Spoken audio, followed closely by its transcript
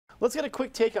Let's get a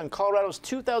quick take on Colorado's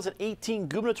 2018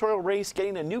 gubernatorial race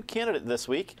getting a new candidate this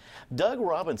week. Doug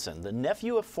Robinson, the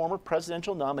nephew of former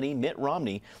presidential nominee Mitt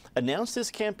Romney, announced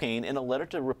his campaign in a letter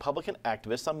to Republican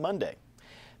activists on Monday.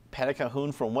 Patty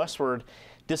Calhoun from Westward,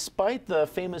 despite the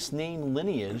famous name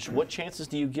lineage, what chances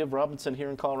do you give Robinson here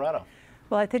in Colorado?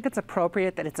 Well, I think it's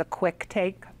appropriate that it's a quick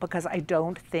take because I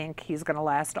don't think he's going to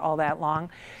last all that long.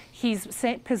 He's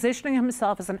positioning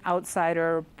himself as an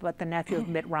outsider, but the nephew of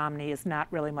Mitt Romney is not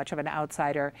really much of an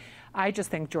outsider. I just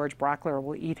think George Brockler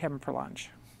will eat him for lunch.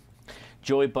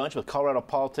 Joey Bunch with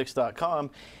ColoradoPolitics.com.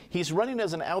 He's running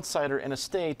as an outsider in a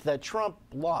state that Trump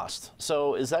lost.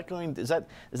 So is that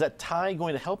tie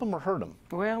going to help him or hurt him?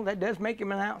 Well, that does make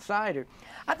him an outsider.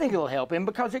 I think it'll help him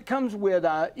because it comes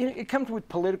with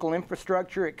political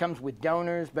infrastructure. It comes with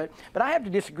donors. But I have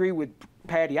to disagree with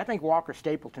Patty. I think Walker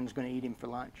Stapleton's going to eat him for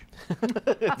lunch.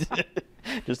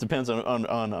 Just depends on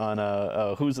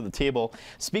who's at the table.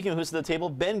 Speaking of who's at the table,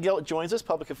 Ben Gelt joins us,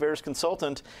 public affairs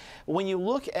consultant. When you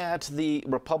look at the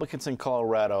Republicans in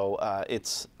Colorado,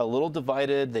 it's a little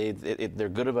divided. They're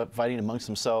good about fighting amongst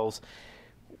themselves.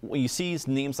 When you see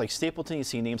names like Stapleton, you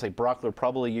see names like Brockler,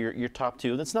 probably your top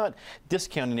two. That's not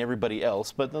discounting everybody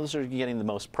else, but those are getting the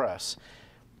most press.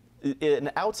 An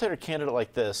outsider candidate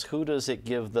like this, who does it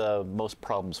give the most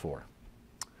problems for?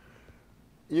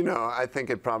 You know, I think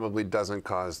it probably doesn't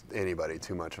cause anybody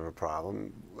too much of a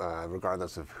problem,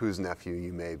 regardless of whose nephew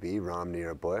you may be, Romney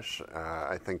or Bush.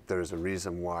 I think there's a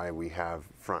reason why we have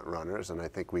front runners, and I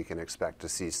think we can expect to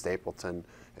see Stapleton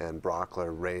and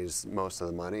Brockler raise most of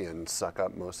the money and suck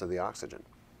up most of the oxygen.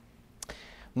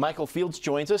 Michael Fields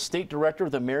joins us, State Director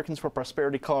of the Americans for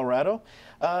Prosperity Colorado.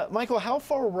 Michael, how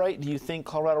far right do you think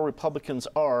Colorado Republicans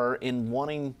are in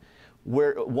wanting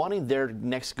their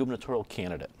next gubernatorial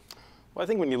candidate? Well, I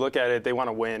think when you look at it, they want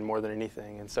to win more than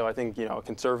anything. And so I think, a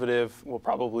conservative will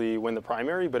probably win the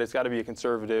primary, but it's got to be a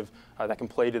conservative that can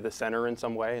play to the center in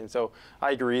some way. And so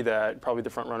I agree that probably the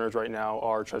front runners right now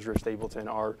are Treasurer Stapleton,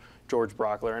 are George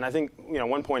Brockler. And I think,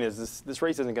 one point is this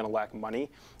race isn't going to lack money,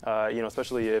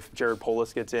 especially if Jared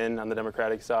Polis gets in on the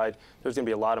Democratic side. There's going to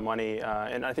be a lot of money.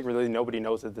 And I think really nobody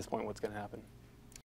knows at this point what's going to happen.